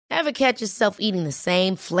Ever catch yourself eating the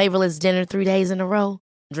same flavorless dinner 3 days in a row?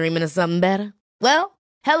 Dreaming of something better? Well,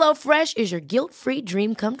 HelloFresh is your guilt-free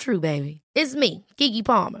dream come true, baby. It's me, Keke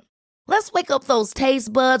Palmer. Let's wake up those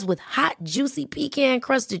taste buds with hot, juicy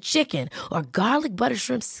pecan-crusted chicken or garlic butter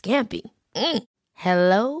shrimp scampi.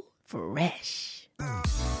 Hello Fresh.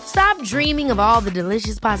 Stop dreaming of all the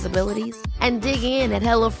delicious possibilities and dig in at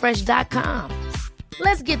HelloFresh.com.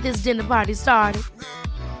 Let's get this dinner party started.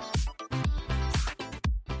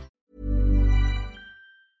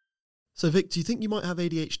 So, Vic, do you think you might have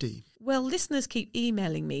ADHD? Well, listeners keep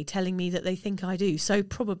emailing me, telling me that they think I do, so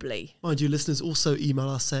probably. Mind you, listeners also email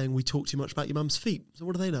us saying we talk too much about your mum's feet. So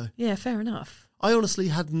what do they know? Yeah, fair enough. I honestly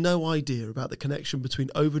had no idea about the connection between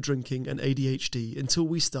overdrinking and ADHD until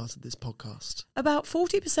we started this podcast. About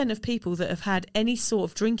 40% of people that have had any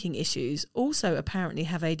sort of drinking issues also apparently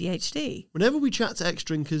have ADHD. Whenever we chat to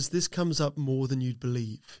ex-drinkers, this comes up more than you'd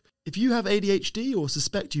believe. If you have ADHD or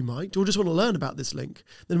suspect you might, or just want to learn about this link,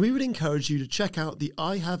 then we would encourage you to check out the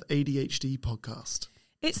I Have ADHD podcast.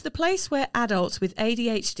 It's the place where adults with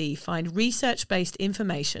ADHD find research-based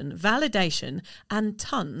information, validation, and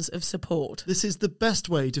tons of support. This is the best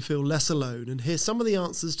way to feel less alone and hear some of the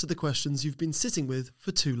answers to the questions you've been sitting with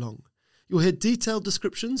for too long. You'll hear detailed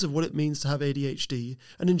descriptions of what it means to have ADHD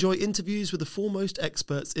and enjoy interviews with the foremost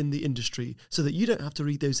experts in the industry so that you don't have to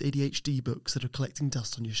read those ADHD books that are collecting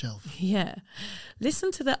dust on your shelf. Yeah.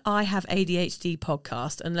 Listen to the I Have ADHD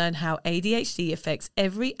podcast and learn how ADHD affects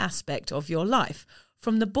every aspect of your life,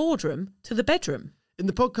 from the boardroom to the bedroom. In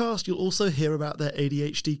the podcast, you'll also hear about their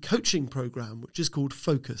ADHD coaching program, which is called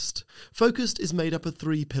Focused. Focused is made up of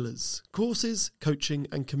 3 pillars: courses, coaching,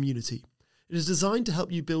 and community. It is designed to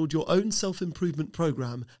help you build your own self-improvement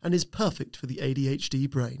program and is perfect for the ADHD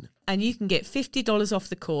brain. And you can get $50 off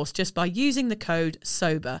the course just by using the code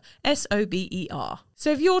SOBER, SOBER.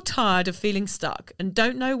 So if you're tired of feeling stuck and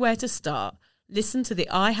don't know where to start, listen to the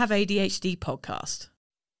I Have ADHD podcast.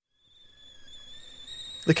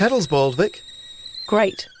 The kettle's boiled, Vic.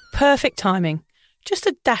 Great. Perfect timing. Just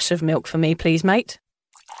a dash of milk for me, please, mate.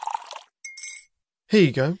 Here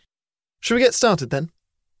you go. Shall we get started then?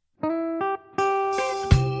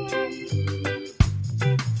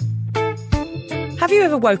 Have you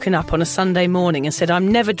ever woken up on a Sunday morning and said,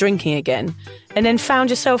 I'm never drinking again, and then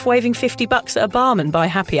found yourself waving $50 at a barman by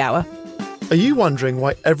happy hour? Are you wondering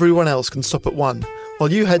why everyone else can stop at 1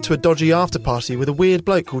 while you head to a dodgy after-party with a weird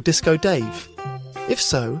bloke called Disco Dave? If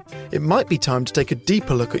so, it might be time to take a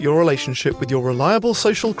deeper look at your relationship with your reliable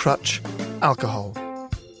social crutch, alcohol.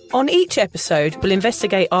 On each episode, we'll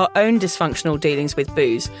investigate our own dysfunctional dealings with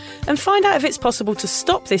booze and find out if it's possible to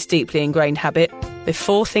stop this deeply ingrained habit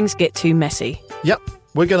before things get too messy. Yep,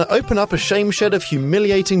 we're going to open up a shame shed of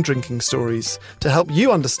humiliating drinking stories to help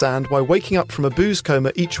you understand why waking up from a booze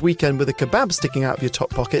coma each weekend with a kebab sticking out of your top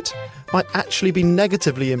pocket might actually be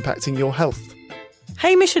negatively impacting your health.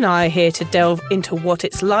 Hamish and I are here to delve into what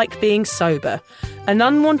it's like being sober, an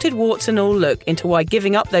unwanted warts and all look into why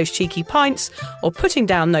giving up those cheeky pints or putting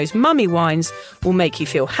down those mummy wines will make you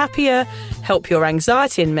feel happier, help your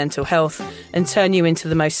anxiety and mental health, and turn you into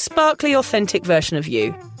the most sparkly, authentic version of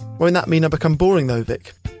you. Won't that mean I become boring though,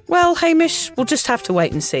 Vic? Well, Hamish, we'll just have to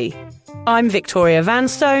wait and see. I'm Victoria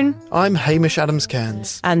Vanstone. I'm Hamish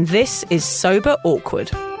Adams-Cairns. And this is Sober Awkward.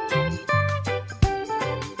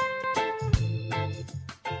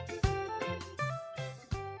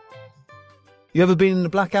 You ever been in a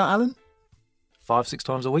blackout, Alan? 5-6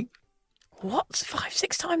 times a week. What?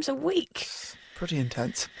 5-6 times a week? Pretty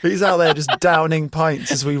intense. He's out there just downing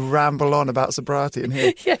pints as we ramble on about sobriety in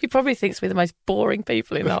here. Yeah, he probably thinks we're the most boring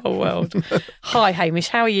people in the whole world. Hi, Hamish.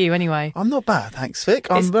 How are you anyway? I'm not bad, thanks, Vic.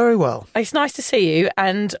 I'm very well. It's nice to see you,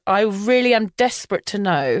 and I really am desperate to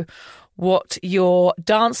know what your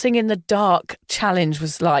Dancing in the Dark challenge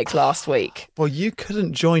was like last week. Well, you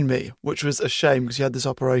couldn't join me, which was a shame because you had this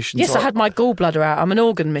operation. Yes, so I had my gallbladder out. I'm an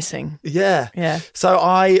organ missing. Yeah. So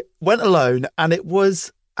I went alone and it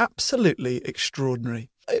was absolutely extraordinary.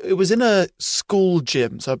 It was in a school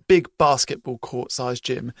gym, so a big basketball court-sized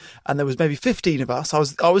gym, and there was maybe 15 of us. I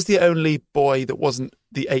was the only boy that wasn't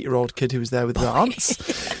the 8-year-old kid who was there with his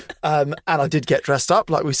aunts. And I did get dressed up,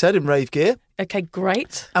 like we said, in rave gear. Okay,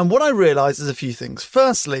 great. And what I realised is a few things.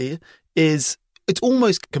 Firstly is it's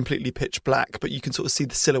almost completely pitch black, but you can sort of see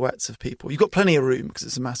the silhouettes of people. You've got plenty of room because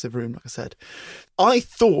it's a massive room, like I said. I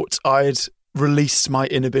thought I'd released my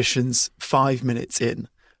inhibitions 5 minutes in,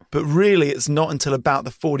 but really it's not until about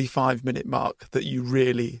the 45-minute mark that you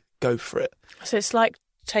really go for it. So it's like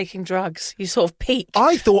taking drugs. You sort of peak.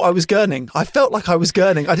 I thought I was gurning. I felt like I was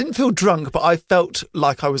gurning. I didn't feel drunk, but I felt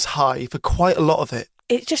like I was high for quite a lot of it.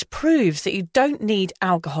 it just proves that you don't need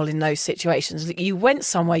alcohol in those situations. That you went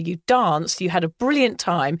somewhere, you danced, you had a brilliant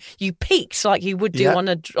time, you peaked like you would do on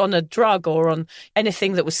a drug or on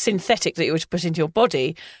anything that was synthetic that you were to put into your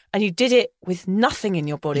body, and you did it with nothing in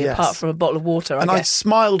your body apart from a bottle of water. I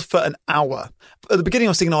smiled for an hour. At the beginning,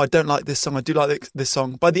 I was thinking, I don't like this song. I do like this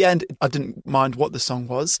song. By the end, I didn't mind what the song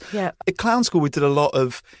was. Yeah. At Clown School, we did a lot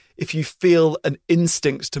of, if you feel an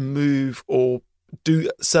instinct to move or do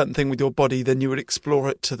a certain thing with your body, then you would explore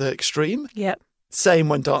it to the extreme. Yeah. Same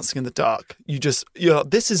when dancing in the dark. You're like,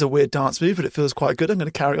 this is a weird dance move, but it feels quite good. I'm going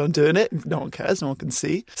to carry on doing it. No one cares. No one can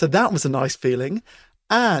see. So that was a nice feeling.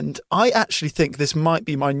 And I actually think this might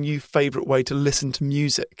be my new favourite way to listen to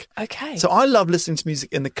music. Okay. So I love listening to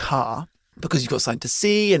music in the car because you've got something to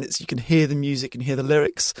see and you can hear the music and hear the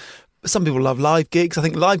lyrics. Some people love live gigs. I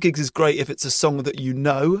think live gigs is great if it's a song that you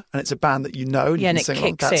know and it's a band that you know. And you can it sing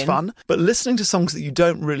kicks along. That's in. fun. But listening to songs that you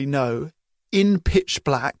don't really know in pitch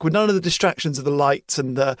black with none of the distractions of the lights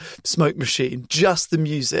and the smoke machine, just the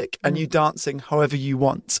music and you dancing however you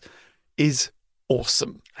want is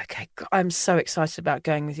awesome. Okay, I'm so excited about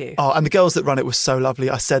going with you. Oh, and the girls that run it were so lovely.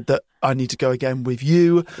 I said that I need to go again with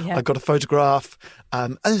you. Yeah. I got a photograph.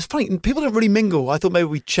 And it's funny, people don't really mingle. I thought maybe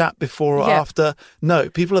we'd chat before or after. No,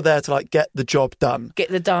 people are there to get the job done. Get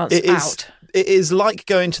the dance out. It is like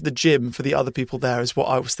going to the gym for the other people there is what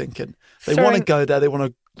I was thinking. They want to go there. They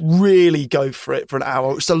want to really go for it for an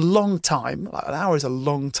hour. It's a long time. An hour is a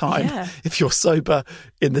long time if you're sober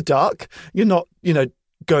in the dark. You're not,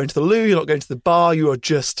 going to the loo, you're not going to the bar, you are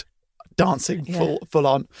just dancing full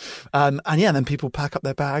on. And then people pack up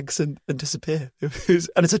their bags and disappear.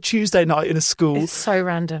 And it's a Tuesday night in a school. It's so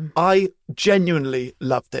random. I genuinely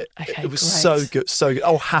loved it. Okay, it was so good, so good.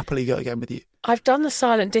 I'll happily go again with you. I've done the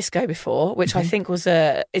silent disco before, which I think is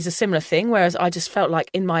a similar thing, whereas I just felt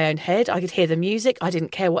like in my own head, I could hear the music. I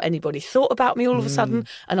didn't care what anybody thought about me all of a sudden,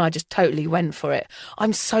 and I just totally went for it.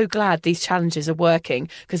 I'm so glad these challenges are working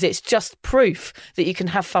because it's just proof that you can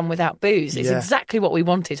have fun without booze. It's exactly what we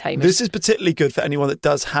wanted, Hamish. This is particularly good for anyone that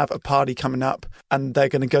does have a party coming up and they're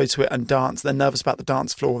going to go to it and dance. They're nervous about the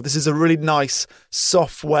dance floor. This is a really nice,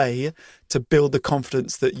 soft way to build the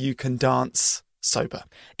confidence that you can dance sober.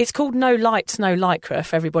 It's called No Lights, No Lycra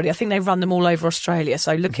for everybody. I think they run them all over Australia,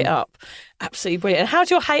 so look it up. Absolutely brilliant.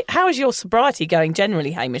 And how is your sobriety going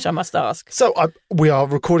generally, Hamish, I must ask? So we are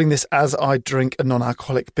recording this as I drink a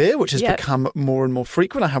non-alcoholic beer, which has become more and more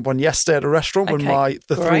frequent. I had one yesterday at a restaurant when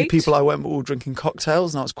the three people I went were all drinking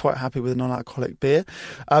cocktails, and I was quite happy with a non-alcoholic beer.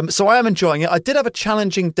 So I am enjoying it. I did have a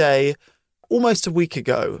challenging day almost a week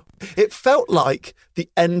ago. It felt like the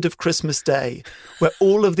end of Christmas Day, where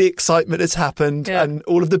all of the excitement has happened and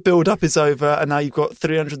all of the build-up is over, and now you've got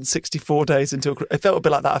 364 days until... It felt a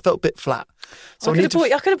bit like that. I felt a bit flat. So I could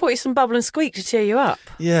have bought you some Bubble and Squeak to cheer you up.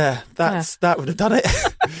 Yeah, that would have done it.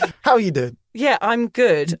 How are you doing? Yeah, I'm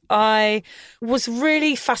good. I was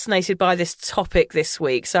really fascinated by this topic this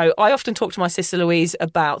week. So I often talk to my sister Louise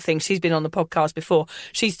about things. She's been on the podcast before.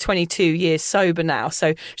 She's 22 years sober now.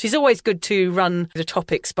 So she's always good to run the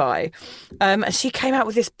topics by. And she came out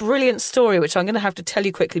with this brilliant story, which I'm going to have to tell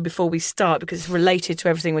you quickly before we start because it's related to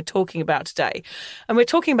everything we're talking about today. And we're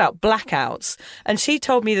talking about blackouts. And she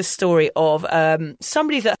told me the story of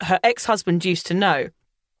somebody that her ex-husband used to know.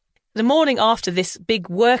 The morning after this big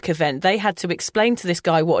work event, they had to explain to this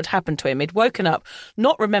guy what had happened to him. He'd woken up,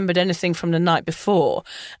 not remembered anything from the night before,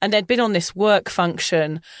 and they'd been on this work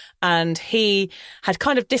function, and he had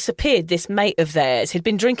kind of disappeared, this mate of theirs. He'd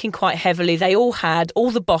been drinking quite heavily. All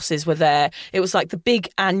the bosses were there. It was like the big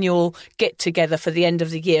annual get-together for the end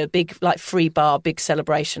of the year, big like free bar, big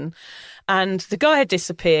celebration. And the guy had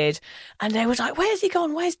disappeared, and they were like, where's he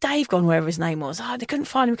gone? Where's Dave gone? Wherever his name was. They couldn't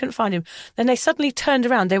find him. Then they suddenly turned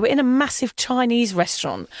around. They were in a massive Chinese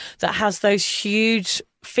restaurant that has those huge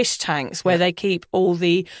fish tanks where they keep all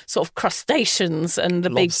the sort of crustaceans and the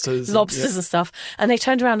lobsters, big lobsters and stuff. And they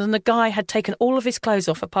turned around and the guy had taken all of his clothes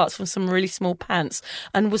off apart from some really small pants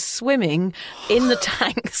and was swimming in the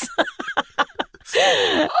tanks.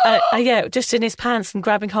 Just in his pants and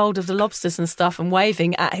grabbing hold of the lobsters and stuff and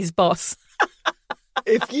waving at his boss.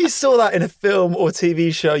 If you saw that in a film or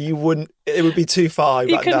TV show, it would be too far.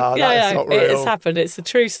 That's not real. It's happened. It's a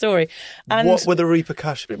true story. And what were the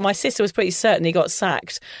repercussions? My sister was pretty certain he got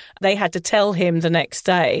sacked. They had to tell him the next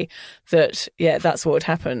day that, that's what had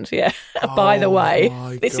happened. Yeah. By the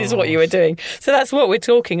way, this is what you were doing. So that's what we're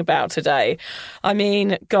talking about today. I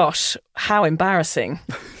mean, gosh, how embarrassing.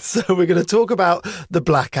 So we're going to talk about the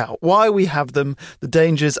blackout, why we have them, the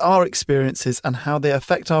dangers, our experiences, and how they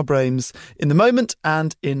affect our brains in the moment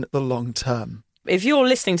and in the long term. If you're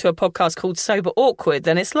listening to a podcast called Sober Awkward,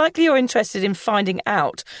 then it's likely you're interested in finding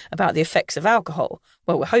out about the effects of alcohol.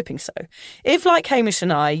 Well, we're hoping so. If, like Hamish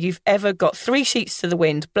and I, you've ever got 3 sheets to the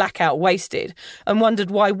wind, blackout wasted, and wondered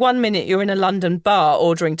why 1 minute you're in a London bar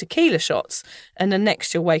ordering tequila shots, and the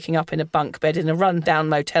next you're waking up in a bunk bed in a run-down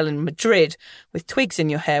motel in Madrid with twigs in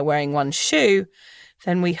your hair wearing one shoe,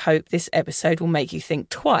 then we hope this episode will make you think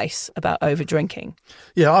twice about over-drinking.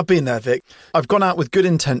 Yeah, I've been there, Vic. I've gone out with good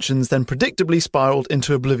intentions, then predictably spiralled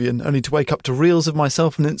into oblivion, only to wake up to reels of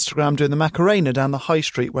myself on Instagram doing the Macarena down the high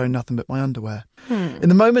street wearing nothing but my underwear. In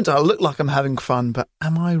the moment, I look like I'm having fun, but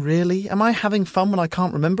am I really? Am I having fun when I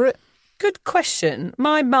can't remember it? Good question.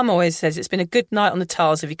 My mum always says it's been a good night on the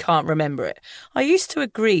tiles if you can't remember it. I used to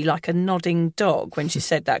agree like a nodding dog when she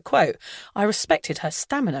said that quote. I respected her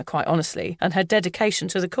stamina, quite honestly, and her dedication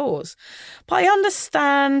to the cause. But I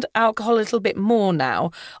understand alcohol a little bit more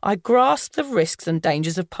now. I grasp the risks and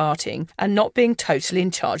dangers of partying and not being totally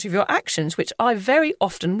in charge of your actions, which I very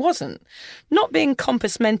often wasn't. Not being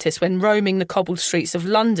compos mentis when roaming the cobbled streets of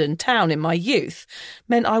London town in my youth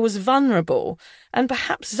meant I was vulnerable and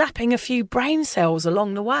perhaps zapping a few brain cells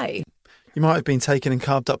along the way. You might have been taken and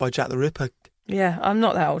carved up by Jack the Ripper. Yeah, I'm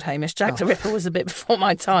not that old, Hamish. Jack the Ripper was a bit before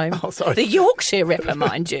my time. Oh, sorry. The Yorkshire Ripper,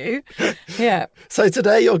 mind you. Yeah. So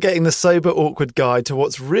today you're getting the Sober Awkward guide to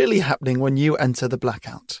what's really happening when you enter the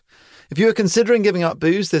blackout. If you are considering giving up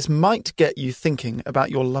booze, this might get you thinking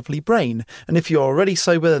about your lovely brain. And if you're already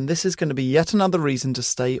sober, then this is going to be yet another reason to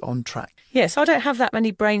stay on track. Yes, I don't have that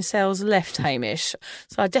many brain cells left, Hamish.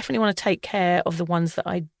 So I definitely want to take care of the ones that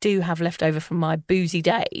I do have left over from my boozy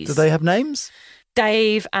days. Do they have names?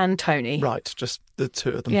 Dave and Tony. Right, just the 2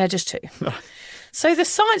 of them. Yeah, just 2. So the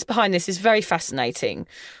science behind this is very fascinating.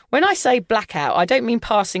 When I say blackout, I don't mean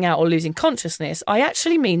passing out or losing consciousness. I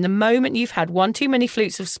actually mean the moment you've had 1 too many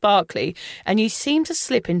flutes of sparkly and you seem to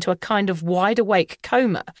slip into a kind of wide awake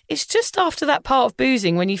coma. It's just after that part of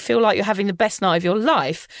boozing when you feel like you're having the best night of your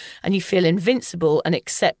life and you feel invincible and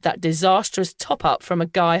accept that disastrous top up from a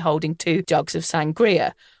guy holding 2 jugs of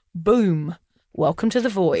sangria. Boom. Welcome to the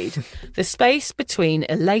void. The space between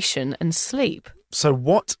elation and sleep. So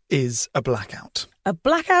what is a blackout? A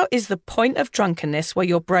blackout is the point of drunkenness where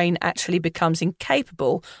your brain actually becomes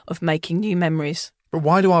incapable of making new memories. But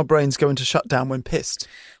why do our brains go into shutdown when pissed?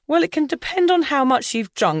 Well, it can depend on how much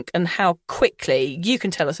you've drunk and how quickly. You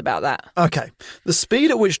can tell us about that. Okay. The speed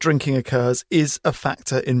at which drinking occurs is a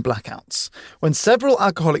factor in blackouts. When several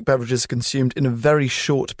alcoholic beverages are consumed in a very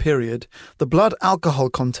short period, the blood alcohol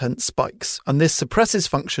content spikes, and this suppresses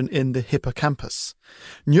function in the hippocampus.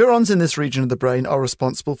 Neurons in this region of the brain are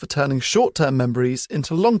responsible for turning short-term memories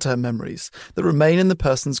into long-term memories that remain in the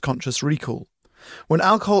person's conscious recall. When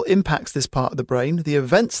alcohol impacts this part of the brain, the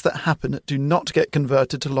events that happen do not get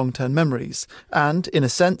converted to long-term memories and, in a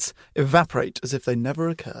sense, evaporate as if they never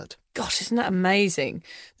occurred. Gosh, isn't that amazing?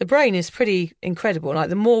 The brain is pretty incredible. Like,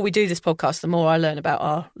 the more we do this podcast, the more I learn about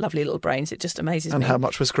our lovely little brains. It just amazes me. And how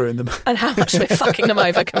much we're screwing them. And how much we're fucking them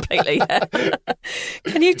over completely. Yeah.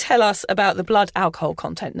 Can you tell us about the blood alcohol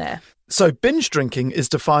content there? So binge drinking is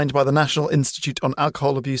defined by the National Institute on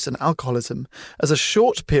Alcohol Abuse and Alcoholism as a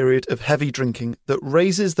short period of heavy drinking that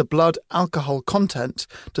raises the blood alcohol content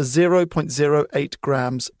to 0.08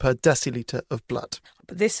 grams per decilitre of blood.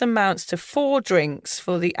 This amounts to 4 drinks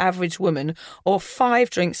for the average woman or 5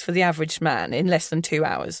 drinks for the average man in less than 2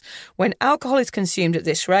 hours. When alcohol is consumed at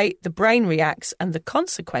this rate, the brain reacts and the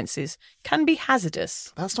consequences can be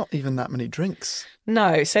hazardous. That's not even that many drinks.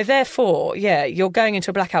 No, so therefore, yeah, you're going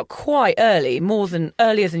into a blackout quite early,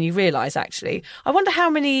 earlier than you realise, actually. I wonder how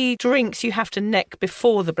many drinks you have to neck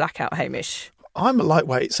before the blackout, Hamish. I'm a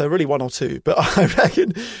lightweight, so really 1 or 2, but I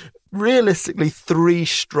reckon realistically 3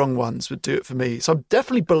 strong ones would do it for me. So I'm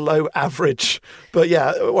definitely below average. But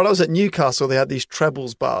yeah, when I was at Newcastle, they had these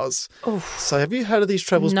trebles bars. Oof. So have you heard of these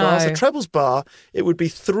trebles No. bars? A trebles bar, it would be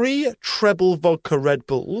 3 treble vodka Red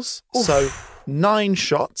Bulls. Oof. So 9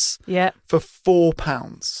 shots Yeah. for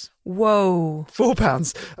 £4. Whoa.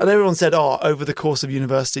 £4. And everyone said, over the course of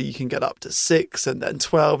university, you can get up to 6 and then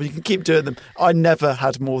 12. You can keep doing them. I never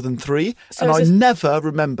had more than 3. So and I is this- never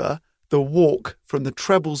remember the walk from the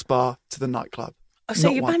trebles bar to the nightclub. Oh, so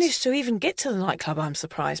Not you once. managed to even get to the nightclub, I'm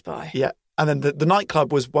surprised by. Yeah. And then the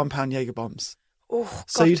nightclub was £1 Jaeger bombs. Oh,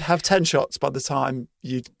 So God, you'd have 10 shots by the time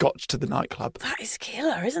you'd got to the nightclub. that is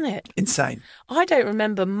killer, isn't it? Insane. I don't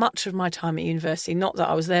remember much of my time at university, not that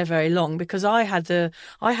I was there very long, because I had the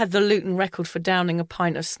Luton record for downing a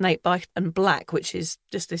pint of Snakebite and Black, which is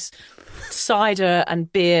just this cider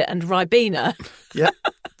and beer and Ribena Yeah.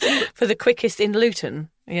 for the quickest in Luton.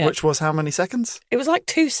 Yeah. which was how many seconds? It was like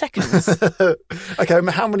 2 seconds. Okay,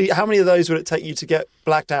 how many of those would it take you to get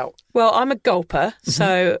blacked out? Well, I'm a gulper,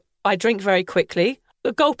 so I drink very quickly.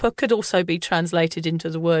 A gulper could also be translated into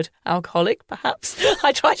the word alcoholic, perhaps.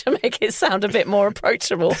 I try to make it sound a bit more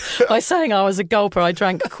approachable by saying I was a gulper. I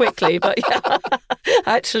drank quickly, but yeah,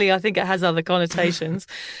 actually, I think it has other connotations.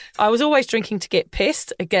 I was always drinking to get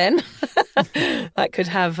pissed, again. That could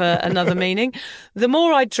have another meaning. The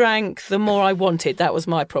more I drank, the more I wanted. That was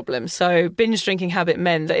my problem. So binge drinking habit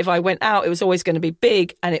meant that if I went out, it was always going to be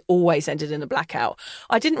big and it always ended in a blackout.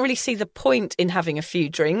 I didn't really see the point in having a few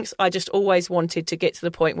drinks. I just always wanted to get to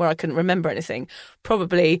the point where I couldn't remember anything,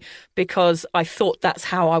 probably because I thought that's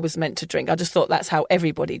how I was meant to drink. I just thought that's how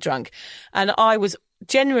everybody drank. And I was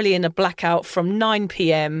generally in a blackout from 9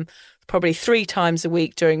 p.m, probably 3 times a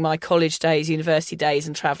week during my college days, university days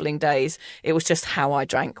and travelling days. It was just how I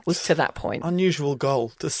drank, was to that point. Unusual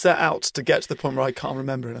goal to set out to get to the point where I can't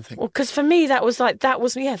remember anything. Well, because for me, that was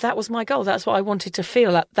my goal. That's what I wanted to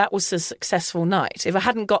feel. That was a successful night. If I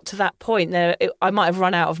hadn't got to that point, I might have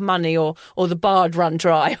run out of money or the bar had run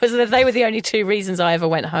dry. They were the only 2 reasons I ever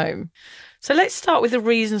went home. So let's start with the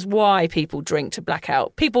reasons why people drink to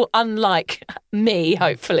blackout. People unlike me,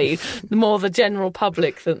 hopefully, more the general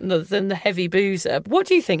public than the heavy boozer. What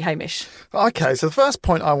do you think, Hamish? Okay, so the first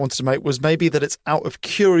point I wanted to make was maybe that it's out of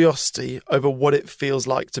curiosity over what it feels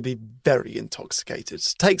like to be very intoxicated.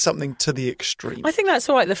 Take something to the extreme. I think that's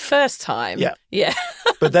all right the first time. Yeah.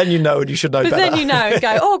 But then you know and you should know better. But then you know and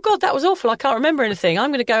go, oh, God, that was awful. I can't remember anything. I'm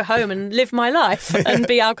going to go home and live my life and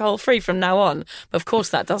be alcohol-free from now on. But of course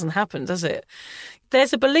that doesn't happen, does it?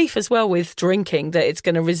 There's a belief as well with drinking that it's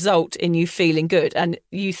going to result in you feeling good. And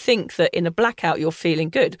you think that in a blackout you're feeling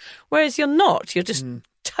good, whereas you're not. You're just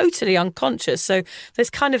totally unconscious. So there's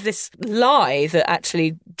kind of this lie that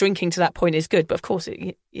actually drinking to that point is good. But of course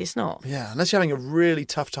it's not. Yeah, unless you're having a really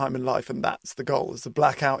tough time in life and that's the goal, is the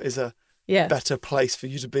blackout is a better place for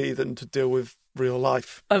you to be than to deal with real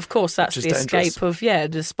life. Of course, that's the dangerous. escape of,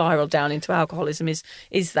 the spiral down into alcoholism is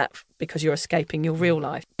that because you're escaping your real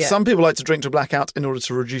life. Yeah. Some people like to drink to blackout in order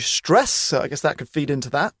to reduce stress, so I guess that could feed into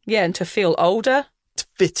that. Yeah, and to feel older. To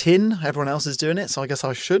fit in, everyone else is doing it, so I guess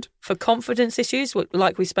I should. For confidence issues,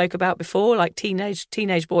 like we spoke about before, like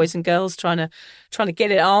teenage boys and girls trying to get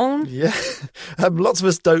it on. Yeah, lots of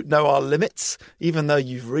us don't know our limits, even though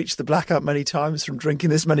you've reached the blackout many times from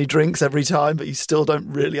drinking this many drinks every time, but you still don't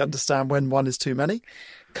really understand when one is too many.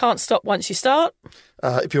 Can't stop once you start.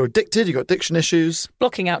 If you're addicted, you've got addiction issues.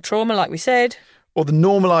 Blocking out trauma, like we said. Or the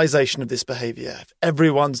normalisation of this behaviour. If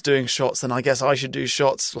everyone's doing shots, then I guess I should do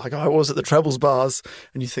shots like I was at the Trebles bars,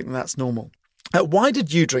 and you think that's normal. Why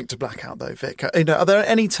did you drink to blackout, though, Vic? Are there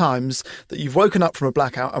any times that you've woken up from a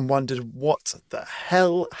blackout and wondered what the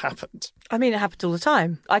hell happened? I mean, it happens all the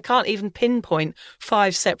time. I can't even pinpoint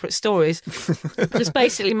 5 separate stories because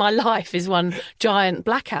basically my life is one giant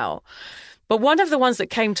blackout. But one of the ones that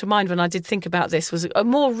came to mind when I did think about this was a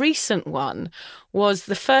more recent one, was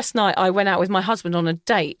the first night I went out with my husband on a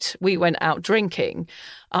date. We went out drinking.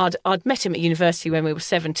 I'd met him at university when we were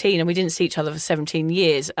 17 and we didn't see each other for 17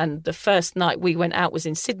 years. And the first night we went out was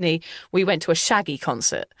in Sydney. We went to a Shaggy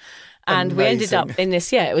concert. And we ended up in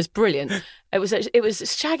this, it was brilliant. It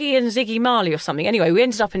was Shaggy and Ziggy Marley or something. Anyway, we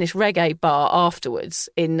ended up in this reggae bar afterwards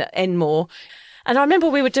in Enmore. And I remember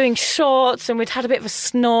we were doing shots and we'd had a bit of a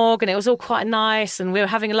snog and it was all quite nice and we were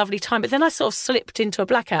having a lovely time. But then I sort of slipped into a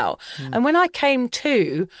blackout. And when I came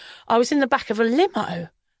to, I was in the back of a limo.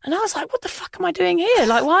 And I was like, what the fuck am I doing here?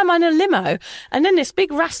 Like, why am I in a limo? And then this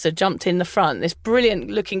big Rasta jumped in the front, this brilliant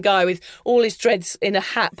looking guy with all his dreads in a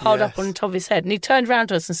hat piled up on top of his head. And he turned around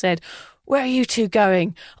to us and said, where are you two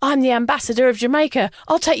going? I'm the ambassador of Jamaica.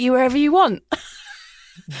 I'll take you wherever you want.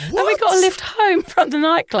 What? And we got a lift home from the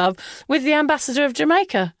nightclub with the ambassador of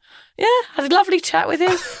Jamaica. Yeah, had a lovely chat with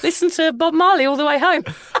him, listened to Bob Marley all the way home.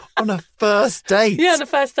 On a first date? Yeah, on the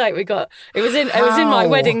first date we got. It was in my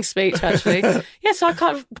wedding speech, actually. Yeah, so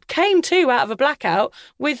I came to out of a blackout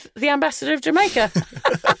with the ambassador of Jamaica.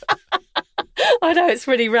 I know, it's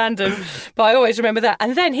really random, but I always remember that.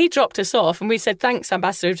 And then he dropped us off and we said, thanks,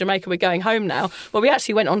 Ambassador of Jamaica, we're going home now. Well, we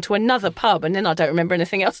actually went on to another pub and then I don't remember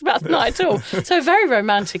anything else about the night at all. So a very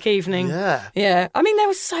romantic evening. Yeah. I mean, there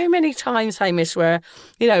were so many times, Hamish, where,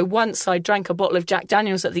 once I drank a bottle of Jack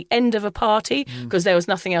Daniels at the end of a party because there was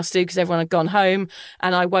nothing else to do because everyone had gone home.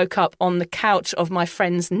 And I woke up on the couch of my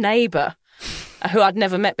friend's neighbour. who I'd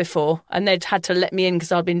never met before, and they'd had to let me in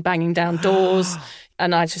because I'd been banging down doors.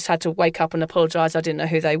 And I just had to wake up and apologise. I didn't know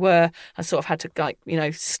who they were. I sort of had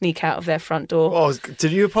to, sneak out of their front door. Oh,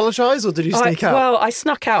 did you apologise or did you sneak out? Well, I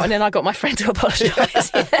snuck out and then I got my friend to apologise.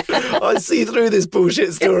 I see through this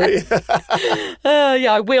bullshit story.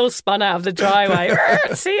 I wheel spun out of the driveway.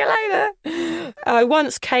 See you later. I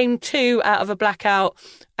once came to out of a blackout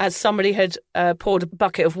as somebody had poured a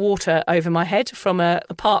bucket of water over my head from an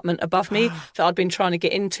apartment above me that I'd been trying to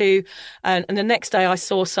get into. And the next day I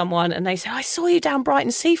saw someone and they said, I saw you down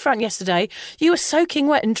Brighton seafront yesterday. You were soaking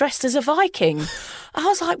wet and dressed as a Viking. I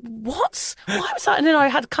was like, what? Why was that? And then I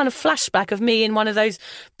had kind of flashback of me in one of those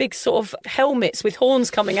big sort of helmets with horns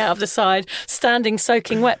coming out of the side, standing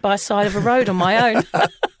soaking wet by the side of a road on my own.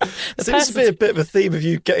 Seems to be a bit of a theme of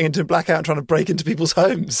you getting into a blackout and trying to break into people's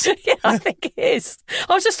homes. Yeah, I think it is.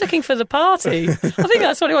 I was just looking for the party. I think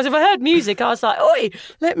that's what it was. If I heard music, I was like, oi,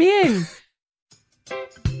 let me in.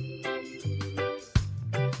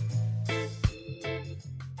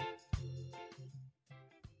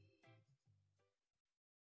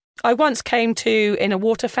 I once came to in a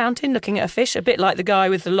water fountain looking at a fish, a bit like the guy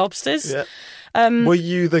with the lobsters. Yeah. Were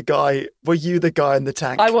you the guy in the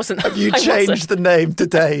tank? I wasn't. Have you changed the name to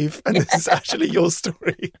Dave? And this is actually your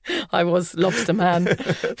story. I was Lobster Man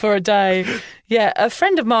for a day. Yeah, a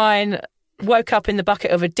friend of mine woke up in the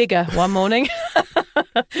bucket of a digger one morning.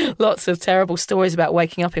 Lots of terrible stories about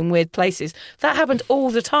waking up in weird places. That happened all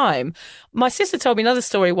the time. My sister told me another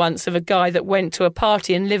story once of a guy that went to a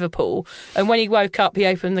party in Liverpool, and when he woke up, he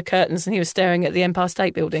opened the curtains and he was staring at the Empire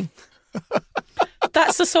State Building.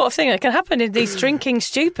 That's the sort of thing that can happen in these drinking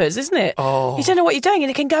stupids, isn't it? Oh. You don't know what you're doing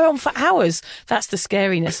and it can go on for hours. That's the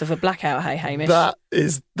scariness of a blackout, hey, Hamish.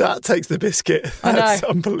 That takes the biscuit. I know. That's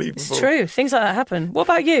unbelievable. It's true. Things like that happen. What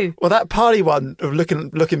about you? Well, that party one of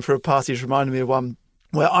looking for a party has reminded me of one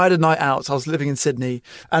where I had a night out. I was living in Sydney,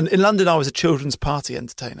 and in London I was a children's party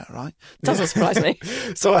entertainer, right? Doesn't surprise me.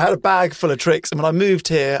 So I had a bag full of tricks, and when I moved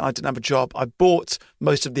here, I didn't have a job. I bought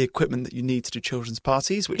most of the equipment that you need to do children's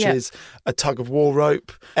parties, which is a tug of war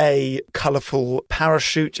rope, a colourful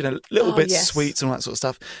parachute, little bits of sweets and all that sort of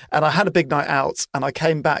stuff. And I had a big night out, and I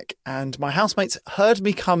came back, and my housemates heard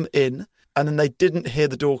me come in, and then they didn't hear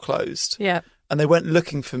the door closed. Yeah. And they went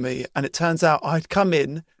looking for me, and it turns out I'd come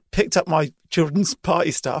in, picked up my children's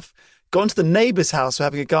party stuff, gone to the neighbour's house for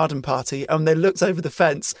having a garden party, and when they looked over the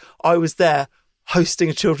fence, I was there hosting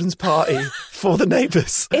a children's party for the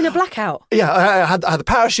neighbours. In a blackout? Yeah, I had the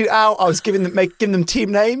parachute out. I was giving them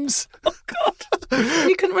team names. Oh, God.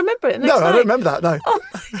 You couldn't remember it? No, I don't remember that, no. Oh,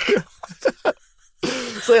 my God.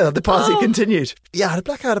 So, yeah, the party continued. Yeah, I had a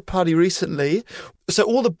blackout party recently. So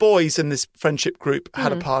all the boys in this friendship group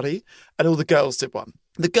had a party, and all the girls did one.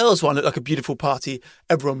 The girls' one looked like a beautiful party.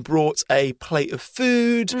 Everyone brought a plate of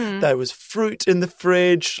food. There was fruit in the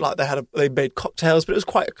fridge. Like they made cocktails, but it was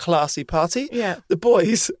quite a classy party. Yeah. The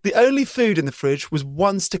boys, the only food in the fridge was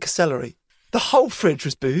one stick of celery. The whole fridge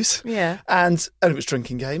was booze. Yeah. And it was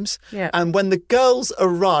drinking games. Yeah. And when the girls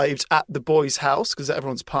arrived at the boys' house, because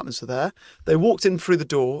everyone's partners were there, they walked in through the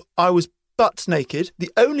door. I was butt naked,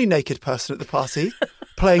 the only naked person at the party,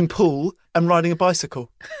 playing pool and riding a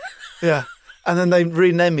bicycle. Yeah. And then they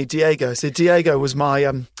renamed me Diego. So Diego was my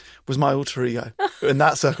alter ego. In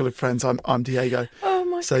that circle of friends, I'm Diego. Oh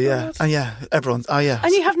my so God. Yeah, and yeah, everyone's. Oh yeah.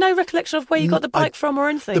 And you have no recollection of where you got the bike from or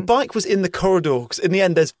anything? The bike was in the corridor, because in the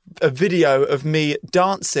end there's a video of me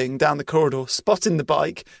dancing down the corridor, spotting the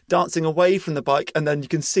bike, dancing away from the bike, and then you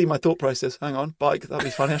can see my thought process. Hang on, bike, that'd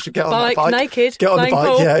be funny. I should get on that bike. Naked, get on the bike.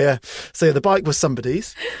 pool. Yeah. So yeah, the bike was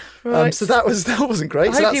somebody's. Right. So that wasn't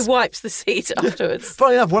great. I hope he wipes the seat afterwards.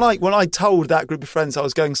 Funny enough, when I told that group of friends I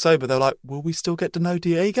was going sober, they were like, "Will we still get to know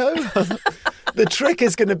Diego?" The trick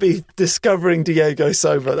is going to be discovering Diego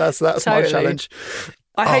sober. That's Totally. my challenge.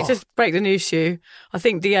 I hate to break the news to you. I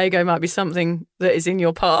think Diego might be something that is in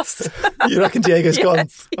your past. You reckon Diego's gone?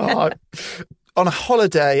 Yes, yeah. Oh, on a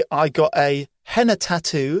holiday, I got a henna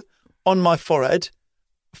tattoo on my forehead,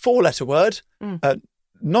 4-letter word,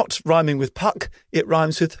 not rhyming with puck, it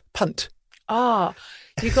rhymes with punt. Ah,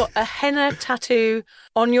 you got a henna tattoo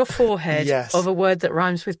on your forehead of a word that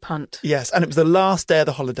rhymes with punt. Yes, and it was the last day of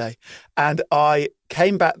the holiday. And I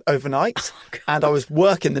came back overnight and I was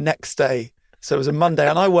working the next day. So it was a Monday,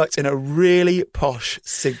 and I worked in a really posh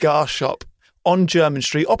cigar shop on Jermyn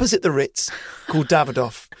Street, opposite the Ritz, called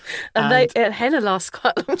Davidoff. And henna lasts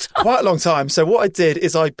quite a long time. Quite a long time. So what I did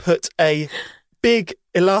is I put a big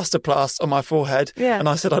elastoplast on my forehead, and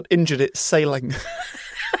I said I'd injured it sailing.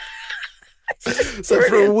 So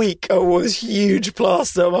for a week, I wore this huge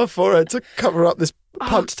plaster on my forehead to cover up this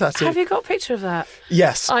punt tattoo. Have you got a picture of that?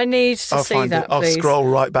 Yes. I need to I'll see find that, it. I'll please. scroll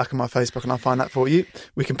right back on my Facebook and I'll find that for you.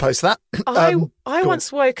 We can post that. I Go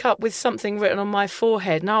once woke up with something written on my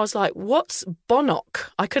forehead and I was like, what's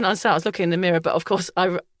Bonnock? I couldn't understand. I was looking in the mirror, but of course,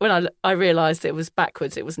 when I realised it was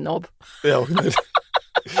backwards, it was knob. Yeah,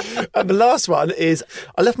 and the last one is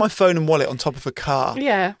I left my phone and wallet on top of a car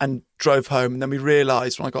and drove home. And then we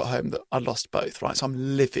realised when I got home that I'd lost both, right? So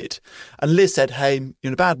I'm livid. And Liz said, hey, you're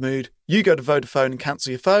in a bad mood. You go to Vodafone and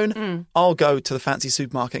cancel your phone. I'll go to the fancy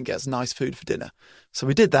supermarket and get us nice food for dinner. So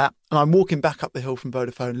we did that. And I'm walking back up the hill from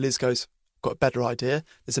Vodafone. Liz goes, got a better idea.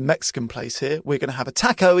 There's a Mexican place here. We're going to have a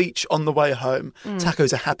taco each on the way home.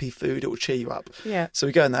 Taco's a happy food. It will cheer you up. Yeah. So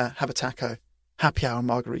we go in there, have a taco. Happy hour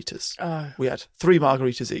margaritas. Oh. We had 3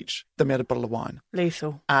 margaritas each. Then we had a bottle of wine.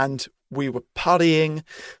 Lethal. And we were partying.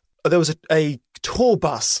 There was a tour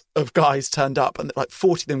bus of guys turned up and like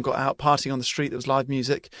 40 of them got out partying on the street. There was live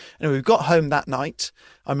music. And we got home that night.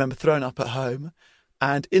 I remember throwing up at home.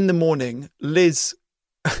 And in the morning, Liz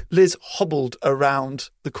hobbled around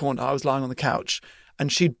the corner. I was lying on the couch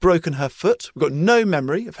and she'd broken her foot. We've got no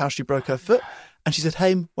memory of how she broke her foot. And she said,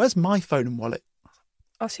 hey, where's my phone and wallet?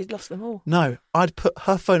 Oh, so you'd lost them all. No, I'd put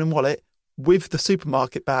her phone and wallet with the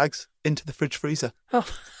supermarket bags into the fridge freezer. Oh.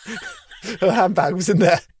 Her handbag was in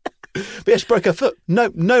there. But yeah, she broke her foot.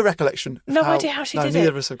 No recollection. No idea how she did it.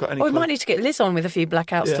 Neither of us have got any. We might need to get Liz on with a few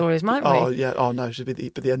blackout stories, mightn't we? Oh yeah. Oh no, she'll be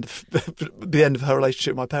the end of the end of her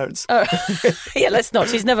relationship with my parents. Oh. Yeah, let's not.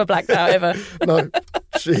 She's never blacked out ever. No,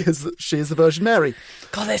 she is the Virgin Mary.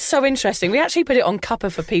 God, they're so interesting. We actually put it on Cuppa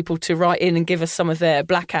for people to write in and give us some of their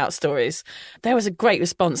blackout stories. There was a great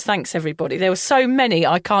response. Thanks, everybody. There were so many,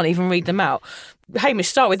 I can't even read them out. Hamish,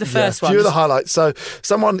 start with the first one. A few of the highlights. So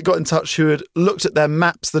someone got in touch who had looked at their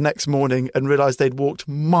maps the next morning and realised they'd walked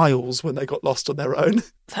miles when they got lost on their own.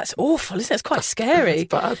 That's awful, isn't it? It's quite scary. It's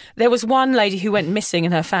bad. There was one lady who went missing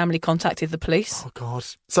and her family contacted the police. Oh, God.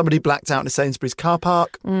 Somebody blacked out in a Sainsbury's car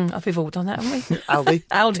park. We've all done that, haven't we?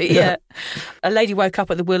 Aldi, yeah. A lady woke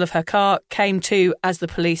up at the wheel of her car, came to as the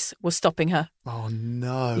police were stopping her. Oh,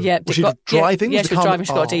 no. Yeah, was she driving? Yeah, she was driving.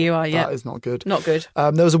 She got a DUI, yeah. That is not good. Not good.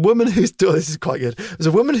 There was a woman whose daughter, this is quite good. There was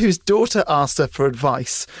a woman whose daughter asked her for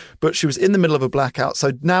advice, but she was in the middle of a blackout,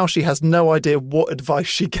 so now she has no idea what advice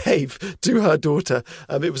she gave to her daughter.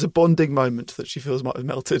 It was a bonding moment that she feels might have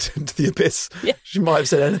melted into the abyss. Yeah. She might have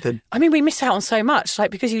said anything. I mean, we miss out on so much,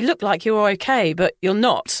 like because you look like you're okay, but you're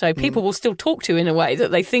not. So people will still talk to you in a way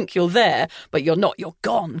that they think you're there, but you're not. You're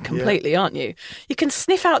gone completely, aren't you? You can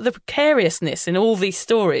sniff out the precariousness in all these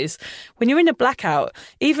stories. When you're in a blackout,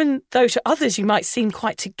 even though to others you might seem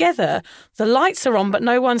quite together, the lights are on but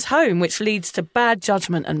no one's home, which leads to bad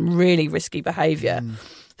judgment and really risky behaviour.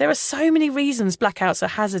 There are so many reasons blackouts are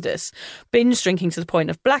hazardous. Binge drinking to the point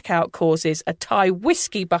of blackout causes a Thai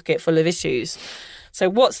whiskey bucket full of issues. So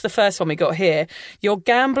what's the first one we got here? You're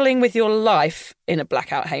gambling with your life in a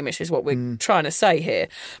blackout, Hamish, is what we're trying to say here.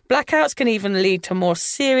 Blackouts can even lead to more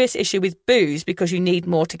serious issue with booze because you need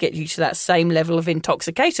more to get you to that same level of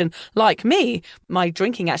intoxication. Like me, my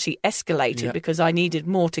drinking actually escalated because I needed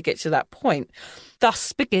more to get to that point.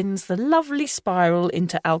 Thus begins the lovely spiral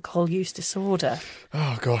into alcohol use disorder.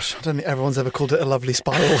 Oh, gosh. I don't think everyone's ever called it a lovely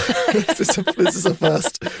spiral. This is a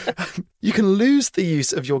first. You can lose the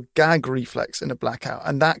use of your gag reflex in a blackout,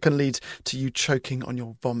 and that can lead to you choking on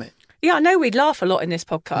your vomit. Yeah, I know we laugh a lot in this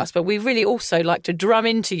podcast, but we really also like to drum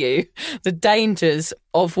into you the dangers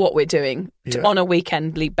of what we're doing on a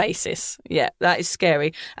weekendly basis. Yeah, that is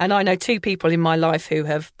scary. And I know 2 people in my life who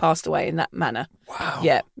have passed away in that manner. Wow.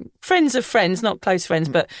 Yeah. Friends of friends, not close friends,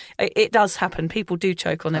 but it does happen. People do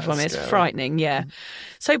choke on their vomit. It's frightening, yeah.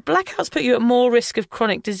 So blackouts put you at more risk of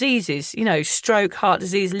chronic diseases, stroke, heart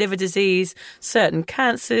disease, liver disease, certain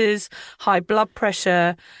cancers, high blood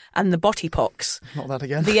pressure, and the body pox. Not that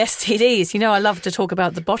again. The STDs. I love to talk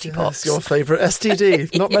about the body pox. That's your favourite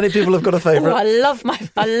STD. Not many people have got a favourite.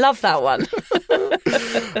 I love that one.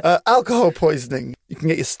 Alcohol poisoning. You can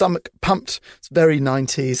get your stomach pumped. It's very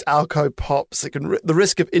 90s. Alco pops. The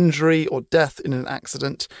risk of injury or death in an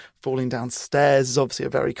accident. Falling down stairs is obviously a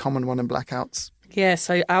very common one in blackouts. Yeah,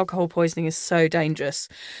 so alcohol poisoning is so dangerous.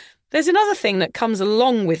 There's another thing that comes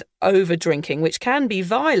along with over drinking, which can be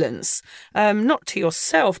violence, not to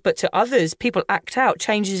yourself, but to others. People act out,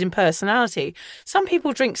 changes in personality. Some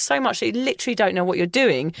people drink so much that you literally don't know what you're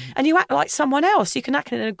doing and you act like someone else. You can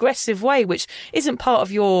act in an aggressive way, which isn't part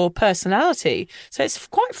of your personality. So it's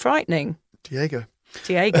quite frightening. Diego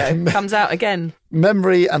comes out again.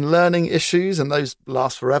 Memory and learning issues, and those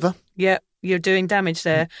last forever. Yeah. you're doing damage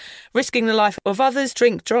there. Risking the life of others,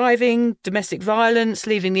 drink driving, domestic violence,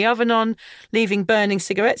 leaving the oven on, leaving burning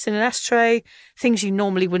cigarettes in an ashtray, things you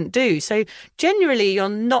normally wouldn't do. So generally, you're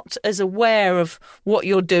not as aware of what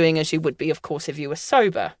you're doing as you would be, of course, if you were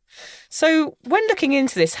sober. So when looking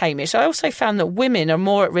into this, Hamish, I also found that women are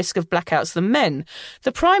more at risk of blackouts than men.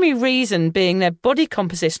 The primary reason being their body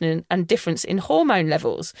composition and difference in hormone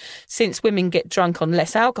levels. Since women get drunk on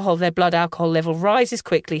less alcohol, their blood alcohol level rises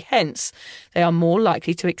quickly, hence they are more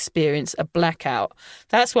likely to experience a blackout.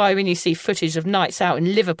 That's why when you see footage of nights out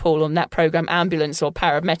in Liverpool on that programme Ambulance or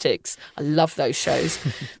Paramedics, I love those shows,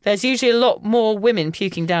 there's usually a lot more women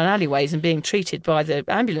puking down alleyways and being treated by the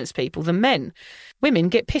ambulance people than men. Women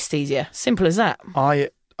get pissed easier. Simple as that. I'm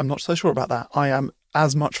not so sure about that. I am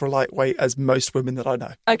as much of a lightweight as most women that I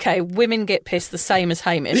know. Okay, women get pissed the same as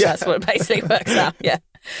Hamish. Yeah. That's what it basically works out. Yeah.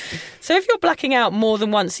 So if you're blacking out more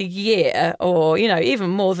than once a year or,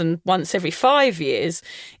 even more than once every 5 years,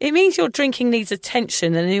 it means your drinking needs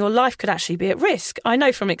attention and your life could actually be at risk. I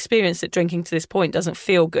know from experience that drinking to this point doesn't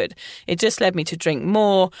feel good. It just led me to drink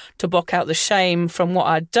more, to block out the shame from what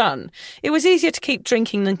I'd done. It was easier to keep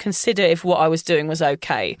drinking than consider if what I was doing was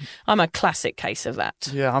okay. I'm a classic case of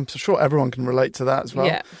that. Yeah, I'm sure everyone can relate to that as well.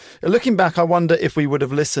 Yeah. Looking back, I wonder if we would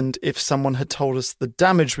have listened if someone had told us the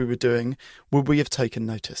damage we were doing, would we have taken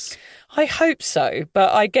notice? I hope so,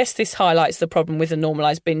 but I guess this highlights the problem with the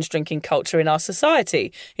normalised binge drinking culture in our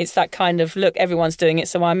society. It's that kind of, look, everyone's doing it,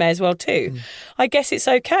 so I may as well too. I guess it's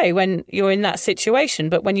okay when you're in that situation,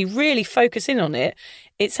 but when you really focus in on it,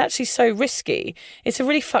 it's actually so risky. It's a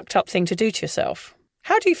really fucked up thing to do to yourself.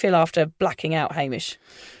 How do you feel after blacking out, Hamish?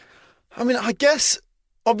 I mean, I guess,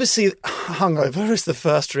 obviously, hungover is the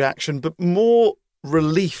first reaction, but more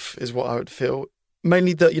relief is what I would feel.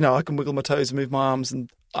 Mainly that, I can wiggle my toes and move my arms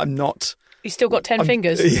and I'm not... You still got 10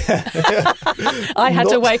 fingers? Yeah. I had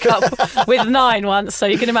to wake up with 9 once, so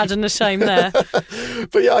you can imagine the shame there.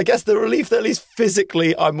 But yeah, I guess the relief that at least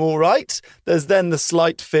physically I'm all right. There's then the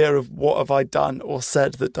slight fear of what have I done or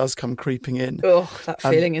said that does come creeping in. Oh, that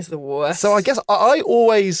feeling is the worst. So I guess I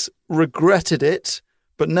always regretted it,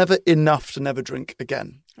 but never enough to never drink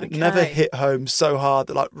again. It never hit home so hard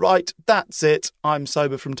that right, that's it. I'm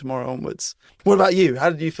sober from tomorrow onwards. What about you? How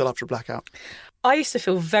did you feel after a blackout? I used to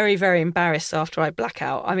feel very, very embarrassed after I black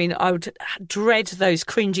out. I mean, I would dread those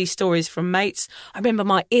cringy stories from mates. I remember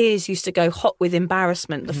my ears used to go hot with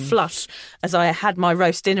embarrassment, the flush, as I had my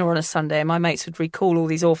roast dinner on a Sunday and my mates would recall all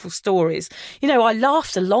these awful stories. I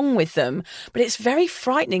laughed along with them, but it's very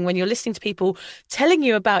frightening when you're listening to people telling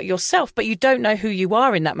you about yourself, but you don't know who you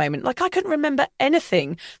are in that moment. Like, I couldn't remember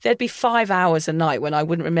anything. There'd be 5 hours a night when I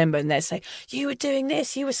wouldn't remember, and they'd say, you were doing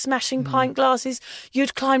this, you were smashing pint glasses,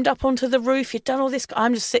 you'd climbed up onto the roof, you'd done all this.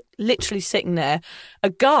 I'm just literally sitting there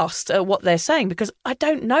aghast at what they're saying because I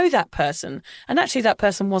don't know that person. And actually that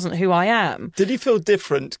person wasn't who I am. Did you feel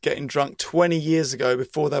different getting drunk 20 years ago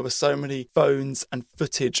before there were so many phones and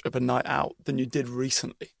footage of a night out than you did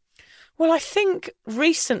recently? Well, I think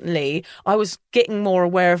recently I was getting more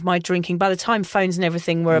aware of my drinking. By the time phones and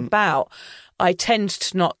everything were about, I tend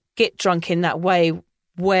to not get drunk in that way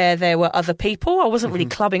where there were other people. I wasn't really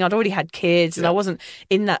clubbing. I'd already had kids and I wasn't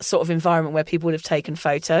in that sort of environment where people would have taken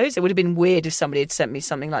photos. It would have been weird if somebody had sent me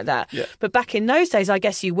something like that. Yeah. But back in those days, I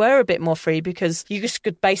guess you were a bit more free because you just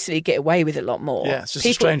could basically get away with it a lot more. Yeah, it's just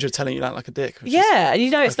a stranger telling you that like a dick. Yeah, and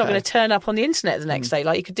it's not going to turn up on the internet the next day.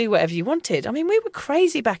 Like, you could do whatever you wanted. I mean, we were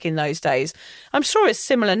crazy back in those days. I'm sure it's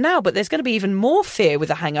similar now, but there's going to be even more fear with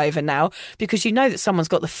a hangover now because you know that someone's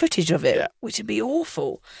got the footage of it, which would be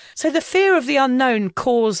awful. So the fear of the unknown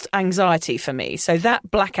caused anxiety for me. So that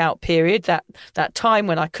blackout period, that time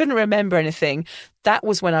when I couldn't remember anything, that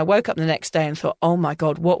was when I woke up the next day and thought, oh my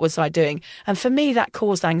God, what was I doing? And for me, that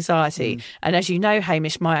caused anxiety. And as you know,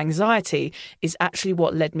 Hamish, my anxiety is actually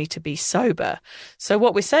what led me to be sober. So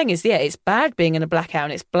what we're saying is, it's bad being in a blackout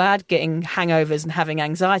and it's bad getting hangovers and having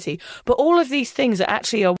anxiety. But all of these things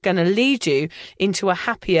actually are going to lead you into a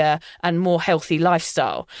happier and more healthy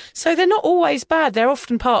lifestyle. So they're not always bad. They're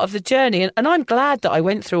often part of the journey. And I'm glad that I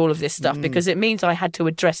went through all of this stuff because it means I had to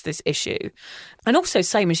address this issue. And also,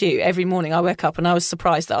 same as you, every morning I woke up and I was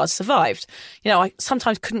surprised that I'd survived. I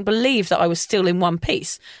sometimes couldn't believe that I was still in one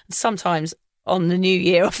piece. And sometimes on the new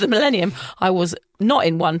year of the millennium, I was not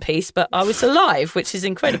in one piece, but I was alive, which is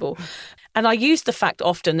incredible. And I used the fact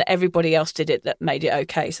often that everybody else did it that made it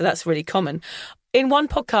okay. So that's really common. In one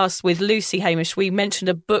podcast with Lucy Hamish, we mentioned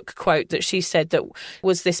a book quote that she said that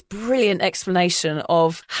was this brilliant explanation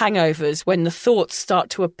of hangovers when the thoughts start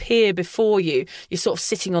to appear before you. You're sort of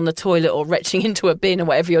sitting on the toilet or retching into a bin or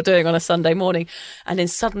whatever you're doing on a Sunday morning, and then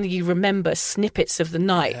suddenly you remember snippets of the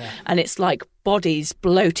night, and it's like bodies,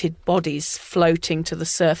 bloated bodies floating to the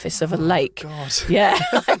surface of a lake. God. Yeah,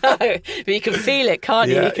 I know. But you can feel it, can't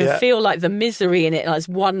you? Yeah, You can feel like the misery in it. As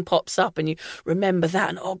one pops up and you remember that,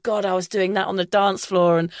 and oh God, I was doing that on the dance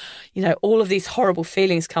floor, and all of these horrible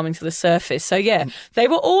feelings coming to the surface. So yeah, they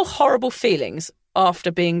were all horrible feelings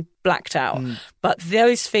after being blacked out, but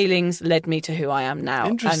those feelings led me to who I am now.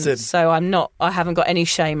 Interesting. And so I haven't got any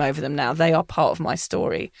shame over them now. They are part of my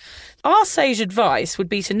story. Our sage advice would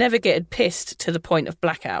be to never get pissed to the point of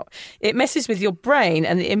blackout. It messes with your brain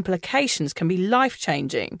and the implications can be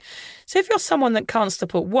life-changing. So if you're someone that can't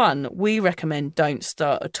stop at one, we recommend don't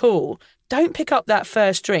start at all. Don't pick up that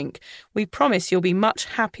first drink. We promise you'll be much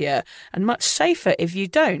happier and much safer if you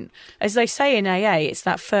don't. As they say in AA, it's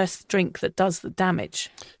that first drink that does the damage.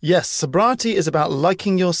 Yes, sobriety is about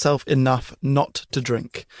liking yourself enough not to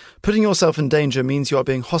drink. Putting yourself in danger means you are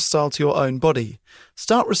being hostile to your own body.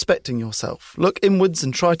 Start respecting yourself. Look inwards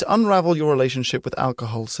and try to unravel your relationship with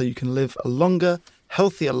alcohol so you can live a longer,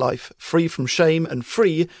 healthier life, free from shame and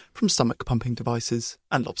free from stomach-pumping devices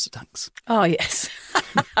and lobster tanks. Oh, yes.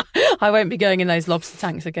 I won't be going in those lobster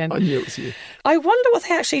tanks again. I knew it was you. I wonder what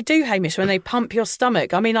they actually do, Hamish, when they pump your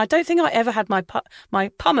stomach. I mean, I don't think I ever had my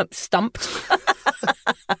pump stumped.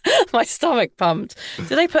 My stomach pumped.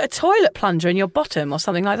 Do they put a toilet plunger in your bottom or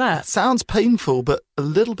something like that? Sounds painful, but a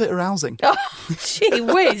little bit arousing. Oh, gee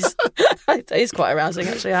whiz. It is quite arousing,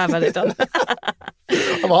 actually. I have had it done.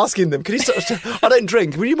 I'm asking them, can you stop? I don't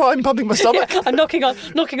drink. Would you mind pumping my stomach? Yeah, I'm knocking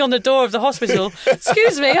on the door of the hospital.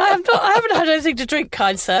 Excuse me, I haven't had anything to drink,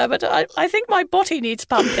 kind sir, but I think my body needs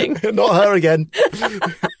pumping. Not her again.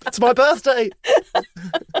 It's my birthday.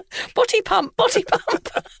 Body pump.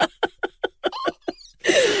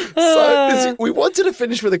 So we wanted to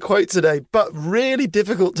finish with a quote today, but really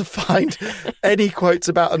difficult to find any quotes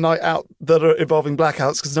about a night out that are involving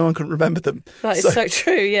blackouts because no one can remember them. That is so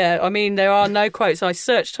true, yeah. I mean, there are no quotes. I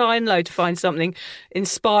searched high and low to find something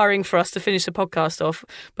inspiring for us to finish the podcast off,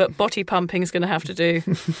 but body pumping is going to have to do.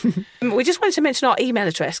 We just wanted to mention our email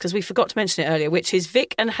address because we forgot to mention it earlier, which is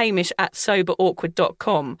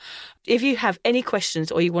vicandhamish@soberawkward.com. If you have any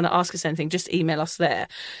questions or you want to ask us anything, just email us there.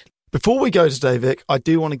 Before we go today, Vic, I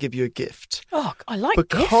do want to give you a gift. Oh, I like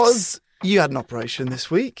because gifts. You had an operation this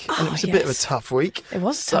week, and it was a bit of a tough week. It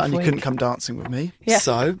was a tough and week. you couldn't come dancing with me. Yeah.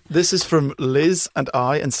 So this is from Liz and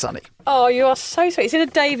I and Sunny. Oh, you are so sweet. It's in a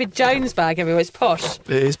David Jones bag everywhere. It's posh. It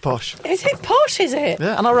is posh. Is it posh, is it?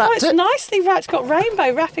 Yeah, and I wrapped it's it. nicely wrapped. It's got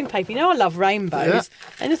rainbow wrapping paper. You know I love rainbows. Yeah.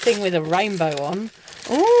 Anything with a rainbow on.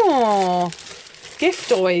 Oh,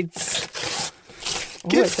 giftoids.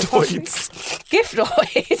 Giftoids.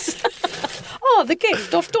 Giftoids. Oh, the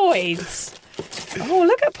gift of doids. Oh,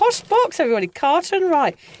 look at posh box, everybody. Carton,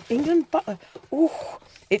 right. England butter. Oh,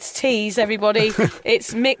 it's teas, everybody.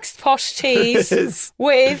 It's mixed posh teas It is.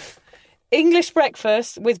 with English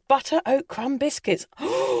breakfast with butter oat crumb biscuits.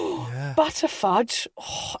 Butter fudge.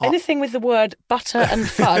 Oh, anything with the word butter and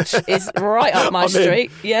fudge is right up my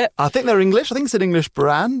street. Yeah. I think they're English. I think it's an English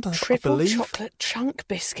brand, I Triple believe. chocolate chunk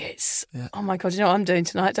biscuits. Yeah. Oh my God, you know what I'm doing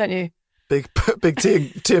tonight, don't you? Big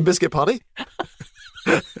tea and biscuit party.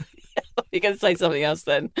 You're going to say something else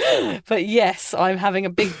then. But yes, I'm having a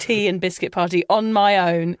big tea and biscuit party on my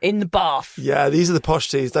own in the bath. Yeah, these are the posh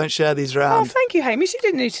teas. Don't share these Oh, around. thank you, Hamish. You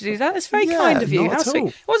didn't need to do that. That's very kind of you. not How at sweet. all.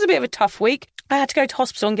 It was a bit of a tough week. I had to go to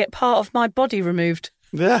hospital and get part of my body removed.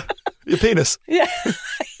 Yeah, your penis. Yeah,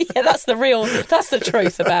 yeah, that's the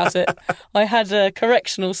truth about it. I had a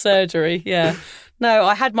correctional surgery, yeah. No,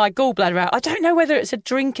 I had my gallbladder out. I don't know whether it's a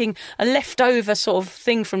leftover sort of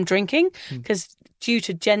thing from drinking, because due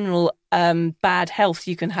to general bad health,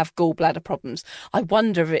 you can have gallbladder problems. I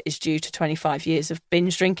wonder if it is due to 25 years of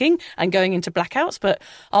binge drinking and going into blackouts, but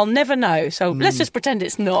I'll never know. So let's just pretend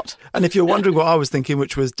it's not. And if you're wondering what I was thinking,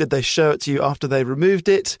 which was, did they show it to you after they removed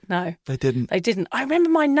it? No. They didn't. They didn't. I remember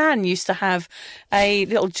my nan used to have a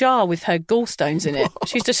little jar with her gallstones in it.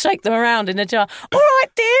 She used to shake them around in a jar. All right,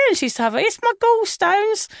 dear. And she used to have, it's my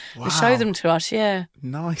gallstones. Wow. To show them to us, yeah.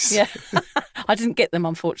 Nice. Yeah. I didn't get them,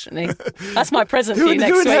 unfortunately. That's my present for you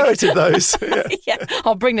next Who week. inherited those? Yeah. Yeah,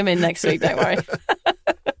 I'll bring them in next week, don't worry.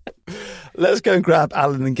 Let's go and grab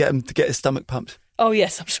Alan and get him to get his stomach pumped. Oh,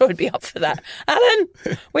 yes, I'm sure he'd be up for that. Alan,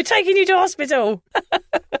 we're taking you to hospital.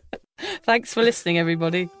 Thanks for listening,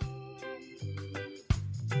 everybody.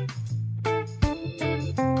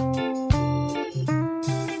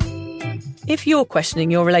 If you're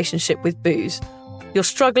questioning your relationship with booze, you're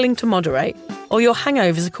struggling to moderate, or your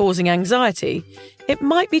hangovers are causing anxiety, it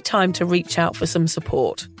might be time to reach out for some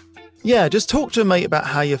support. Yeah, just talk to a mate about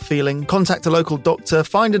how you're feeling, contact a local doctor,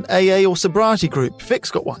 find an AA or sobriety group. Vic's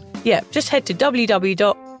got one. Yeah, just head to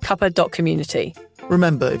www.cuppa.community.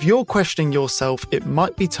 Remember, if you're questioning yourself, it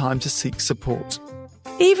might be time to seek support.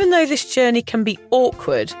 Even though this journey can be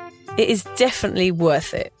awkward, it is definitely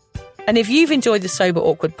worth it. And if you've enjoyed the Sober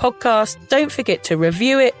Awkward podcast, don't forget to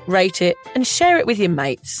review it, rate it, and share it with your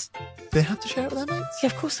mates. They have to share it with their mates? Yeah,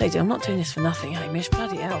 of course they do. I'm not doing this for nothing, Hamish.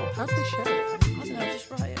 Bloody hell. How do they share it? I don't know, just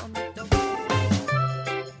write it on the...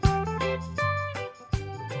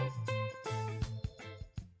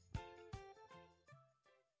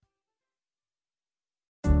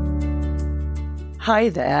 Hi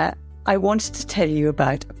there. I wanted to tell you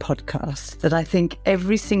about a podcast that I think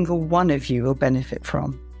every single one of you will benefit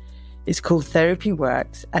from. It's called Therapy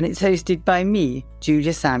Works, and it's hosted by me,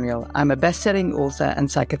 Julia Samuel. I'm a best-selling author and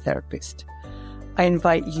psychotherapist. I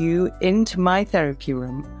invite you into my therapy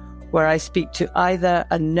room where I speak to either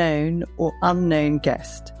a known or unknown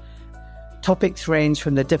guest. Topics range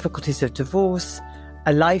from the difficulties of divorce,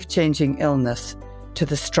 a life-changing illness, to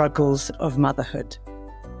the struggles of motherhood.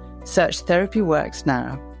 Search Therapy Works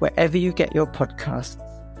now, wherever you get your podcasts,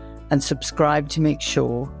 and subscribe to make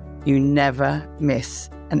sure you never miss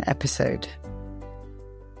an episode.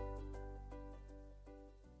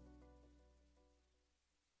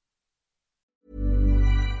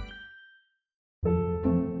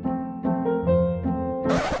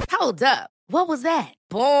 Hold up. What was that?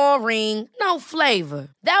 Boring. No flavor.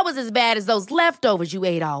 That was as bad as those leftovers you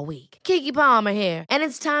ate all week. Keke Palmer here, and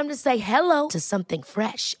it's time to say hello to something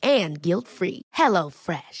fresh and guilt-free. Hello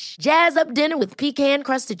Fresh. Jazz up dinner with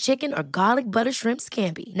pecan-crusted chicken or garlic butter shrimp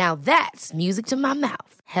scampi. Now that's music to my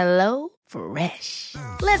mouth. Hello Fresh.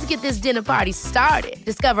 Let's get this dinner party started.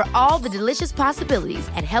 Discover all the delicious possibilities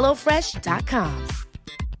at hellofresh.com.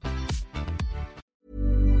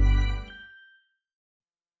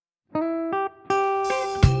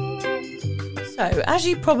 So, as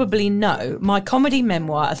you probably know, my comedy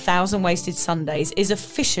memoir, 1,000 Wasted Sundays, is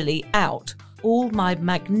officially out. All my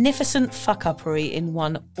magnificent fuck-uppery in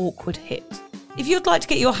one awkward hit. If you'd like to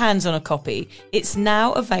get your hands on a copy, it's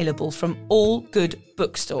now available from all good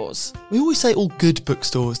bookstores. We always say all good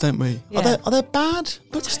bookstores, don't we? Yeah. Are there bad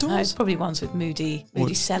No, bookstores? it's probably ones with moody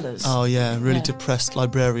sellers. Oh, yeah, really Yeah. depressed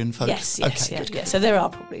librarian folk. Yes, Okay, yeah, good. yeah. So there are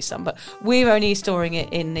probably some, but we're only storing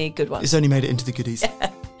it in the good ones. It's only made it into the goodies.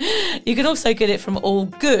 You can also get it from all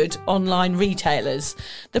good online retailers.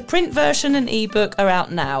 The print version and ebook are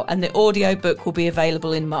out now, and the audiobook will be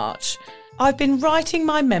available in March. I've been writing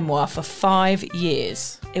my memoir for 5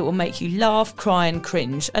 years. It will make you laugh, cry and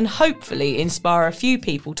cringe, and hopefully inspire a few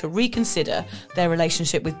people to reconsider their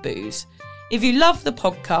relationship with booze. If you love the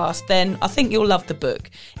podcast, then I think you'll love the book,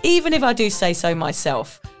 even if I do say so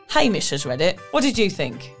myself. Hamish has read it. What did you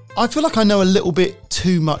think? I feel like I know a little bit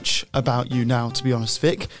too much about you now, to be honest,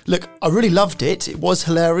 Vic. Look, I really loved it. It was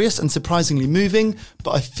hilarious and surprisingly moving,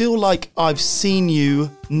 but I feel like I've seen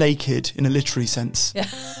you naked in a literary sense. Yeah.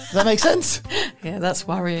 Does that make sense? Yeah, that's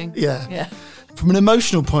worrying. Yeah. Yeah. From an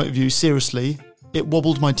emotional point of view, seriously, it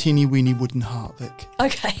wobbled my teeny weeny wooden heart, Vic.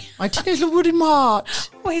 Okay. My teeny little wooden heart.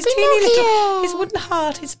 Well, his teeny little, his wooden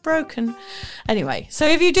heart is broken. Anyway, so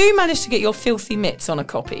if you do manage to get your filthy mitts on a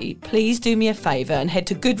copy, please do me a favour and head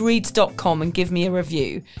to goodreads.com and give me a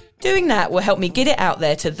review. Doing that will help me get it out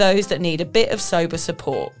there to those that need a bit of sober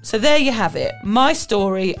support. So there you have it. My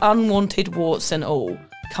story, unwanted warts and all.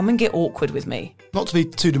 Come and get awkward with me. Not to be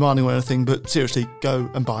too demanding or anything, but seriously, go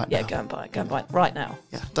and buy it Yeah, now. go and buy it. Go and buy it right now.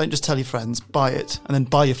 Yeah, don't just tell your friends, buy it, and then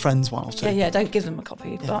buy your friends one or two. Yeah, don't give them a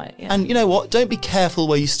copy. Buy it. Yeah. And you know what? Don't be careful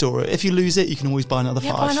where you store it. If you lose it, you can always buy another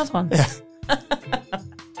 5. Buy another one. Yeah.